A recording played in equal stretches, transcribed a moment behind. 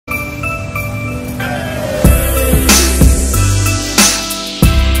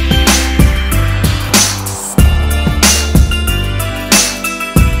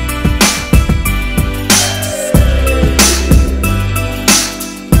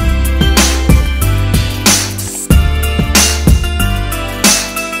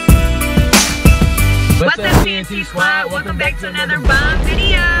to another bomb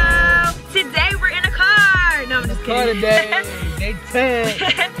video. Today we're in a car. No, I'm just kidding. Today, day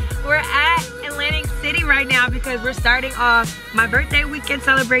 10. We're at Atlantic City right now because we're starting off my birthday weekend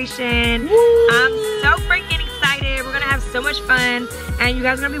celebration. Woo! I'm so freaking excited. We're gonna have so much fun, and you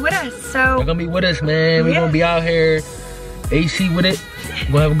guys are gonna be with us. So You're gonna be with us, man. We're gonna be out here, AC with it.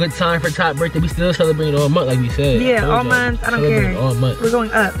 We're gonna have a good time for top birthday. We still celebrating all month, like we said. Yeah, all month. I don't care. All month. We're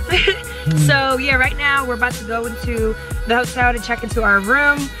going up. So yeah, right now we're about to go into the hotel to check into our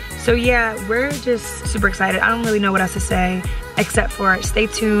room. So yeah, we're just super excited. I don't really know what else to say except for stay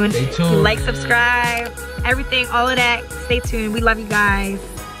tuned. Stay tuned. Like, subscribe, everything, all of that. Stay tuned. We love you guys.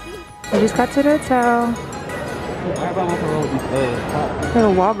 We just got to the hotel.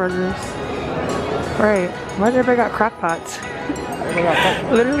 Little Wahlburgers. Right. Why does everybody got crock pots?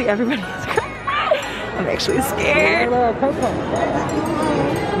 Literally everybody has crock pots. I'm actually scared.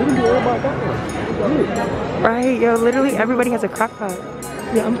 Right, yo, literally everybody has a crock pot.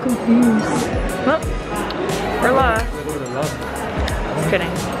 Yeah, I'm confused. Well, we're lost. Just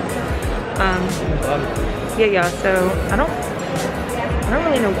kidding. Yeah, y'all, so I don't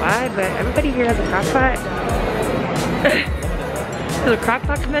really know why, but everybody here has a crock pot. There's a crock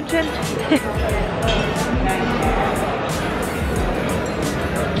pot convention.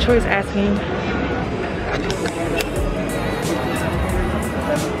 Troy's asking.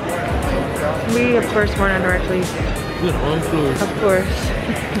 We, of course, weren't under our place. Of course.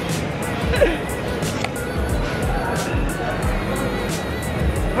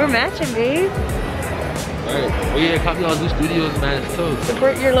 We're matching, babe. Alright. Oh yeah, copy all these studios, man. So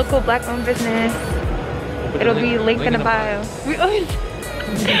support your local black-owned business. It'll be linked in the bio. We always.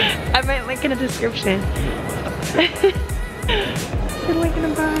 I meant link in the description. The link in the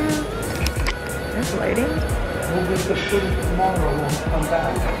bio. There's lighting. We'll get the footage tomorrow when we come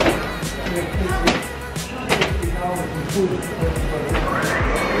back. We're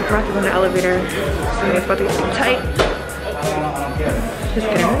about to go in the elevator. So it's about to get so tight. Just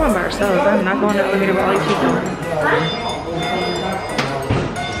kidding, we're going by ourselves. I'm not going in the elevator with all these people.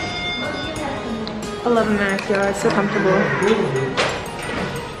 I love a mask, y'all. It's so comfortable.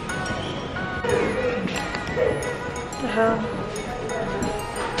 What the hell?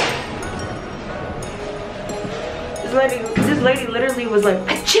 This lady literally was like,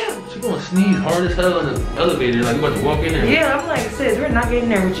 achoo! She gonna sneeze hard as hell in the elevator, like you about to walk in there. Yeah, I'm like, sis, we're not getting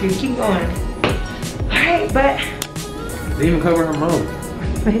there with you. Keep going. Alright, but They even cover her mouth.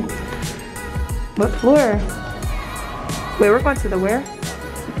 what floor? Wait, we're going to the where?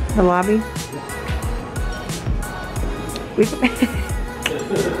 The lobby?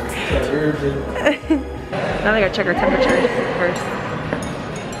 Now they gotta check our temperature first.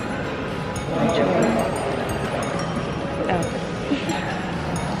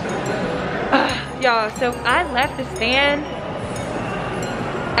 Y'all, so I left the stand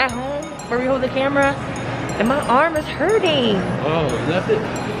at home where we hold the camera and my arm is hurting. Oh, you left it?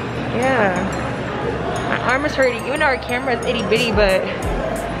 Yeah. My arm is hurting. Even though our camera is itty bitty, but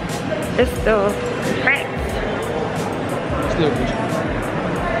it's still cracked. Still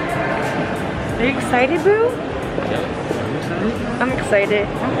Are you excited, boo? Yeah. I'm excited.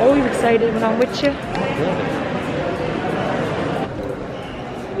 I'm always excited when I'm with you. Yeah.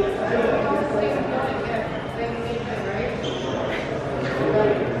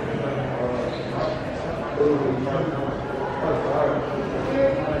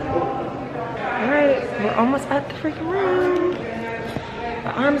 Alright, we're almost at the freaking room.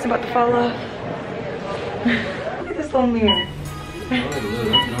 My arm is about to fall off. Look at this little mirror.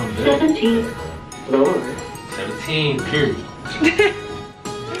 17. Lower. 17, period.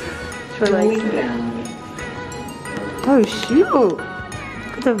 Oh shoot! Look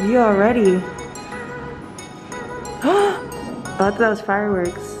at the view already. I thought that was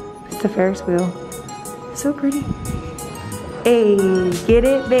fireworks. It's the Ferris wheel. So pretty. Hey, get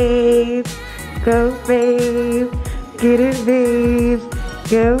it, babe. Go, babe. Get it, babe.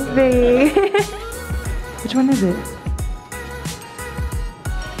 Go, babe. Which one is it?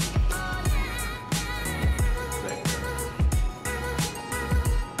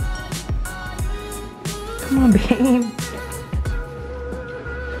 Come on, babe.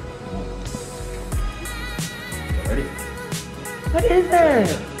 Ready? What is that?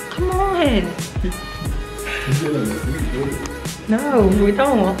 Come on. No, we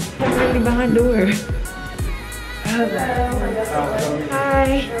don't. We're really behind door. Hi.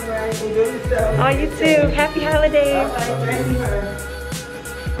 Oh, you too. Happy holidays.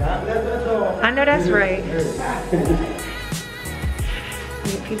 I know that's right.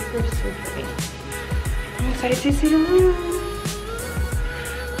 People are so pretty. I'm excited to see the room.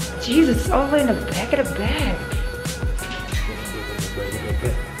 Jesus, it's all the way in the back of the bag.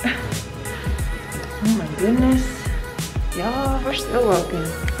 goodness. Y'all, we're still walking.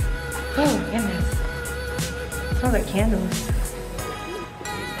 Oh my goodness. It smells like candles.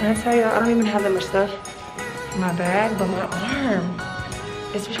 And I tell y'all, I don't even have that much stuff in my bag, but my arm.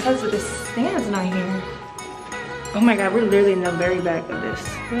 It's because of the stand's not here. Oh my God, we're literally in the very back of this.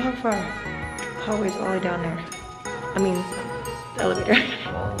 Look how far. Hallway's all the way down there. I mean, the elevator.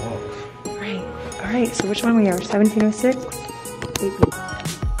 All right, so which one we are? 1706?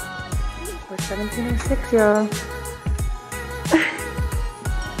 We're 1706, y'all.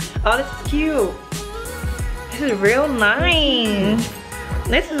 Oh, this is cute. This is real nice.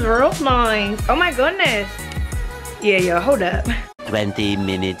 This is real nice. Oh my goodness. Yeah, yo, hold up. 20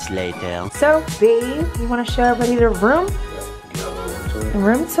 minutes later. So, babe, you want to show everybody the room?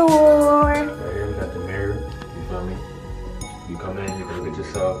 Room tour. Right here we got the mirror. You feel me? You come in, you can look at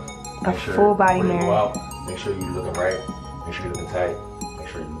yourself. A full body mirror. Go out, make sure you're looking right. Make sure you're looking tight. Make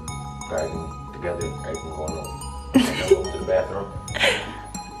sure you got everything together. Everything going on. And then go to the bathroom.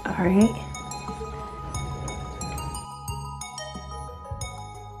 All right.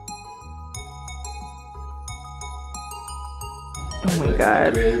 Oh my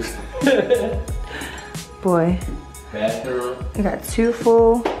God. Boy. Bathroom. We got 2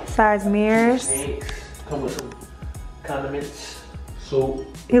 full-size mirrors. Come with some condiments. Soap.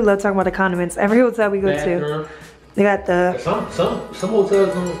 You love talking about the condiments. Every hotel we go Bathroom. to, they got the. Some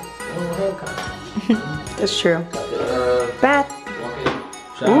hotels don't have condiments. That's true. Got the, Bath.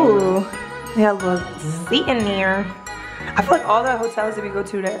 shower. Ooh. They have a little seat in there. I feel like all the hotels that we go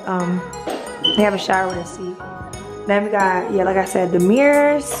to that they have a shower with a seat. Then we got, yeah, like I said, the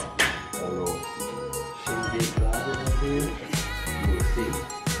mirrors.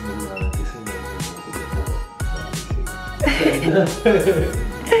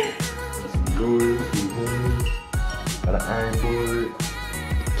 Got an iron board.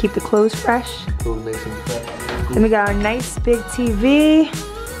 Keep the clothes fresh. Clothes nice and fresh. Then we got a nice big TV.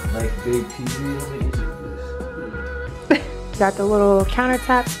 Nice big TV. How many inches is this? Got the little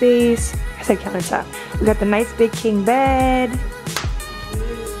countertop space. I said countertop. We got the nice big king bed.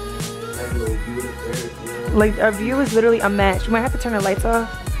 Like our view is literally unmatched. We might have to turn the lights off.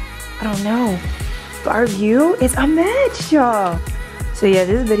 I don't know. But our view is unmatched, y'all. So yeah,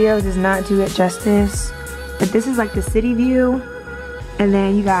 this video does not do it justice. But this is like the city view. And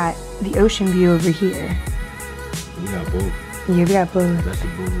then you got the ocean view over here. We got both. Yeah, we got both. Best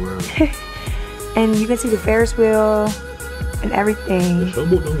of both worlds. And you can see the Ferris wheel and everything. The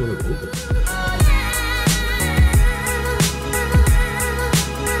showboat don't look open.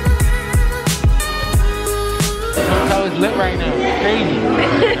 That's how it's lit right now. It's crazy.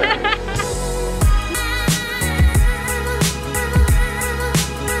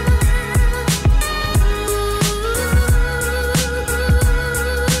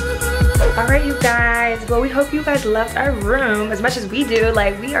 Alright, you guys, well, we hope you guys loved our room as much as we do.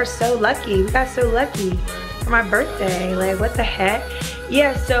 Like, we are so lucky. We got so lucky for my birthday. Like, what the heck?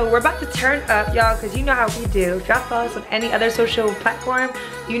 Yeah, so we're about to turn up, y'all, because you know how we do. If y'all follow us on any other social platform,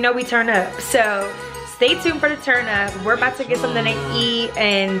 you know we turn up. So stay tuned for the turn up. We're about to get something to eat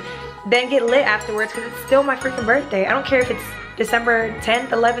and then get lit afterwards because it's still my freaking birthday. I don't care if it's December 10th,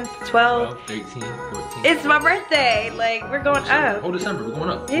 11th, 12th. 13, 14. It's my birthday. Like, we're going up. Whole December, we're going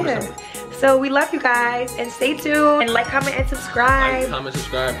up. Yeah. So we love you guys and stay tuned and like, comment, and subscribe. Like, comment,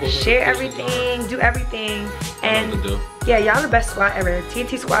 subscribe, post share everything, do everything. And do. yeah, y'all the best squad ever.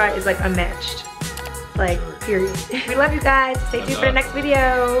 T&T squad is like unmatched. Like, period. We love you guys. Stay tuned for the next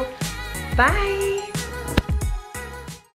video. Bye.